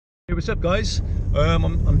Hey, what's up guys?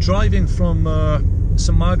 I'm driving from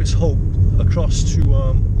St Margaret's Hope across to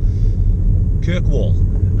Kirkwall,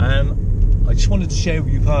 and I just wanted to share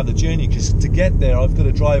with you part of the journey, because to get there I've got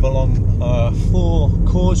to drive along 4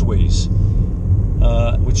 causeways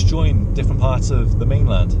which join different parts of the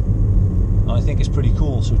mainland, and I think it's pretty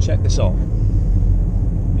cool. So check this out.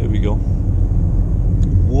 Here we go.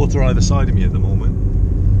 Water either side of me at the moment.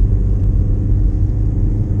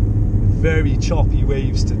 Very choppy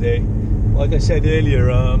waves today. Like I said earlier,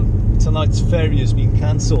 tonight's ferry has been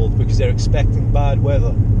cancelled because they're expecting bad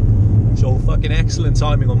weather. So fucking excellent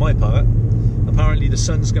timing on my part. Apparently the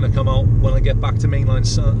sun's going to come out when I get back to mainland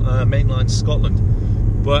Scotland.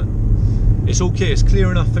 But it's okay, it's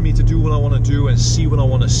clear enough for me to do what I want to do and see what I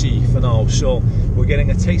want to see for now. So we're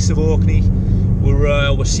getting a taste of Orkney,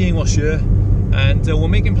 we're seeing what's here, and we're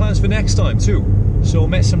making plans for next time too. So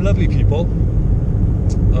met some lovely people.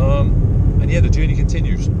 And yeah, the journey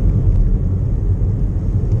continues.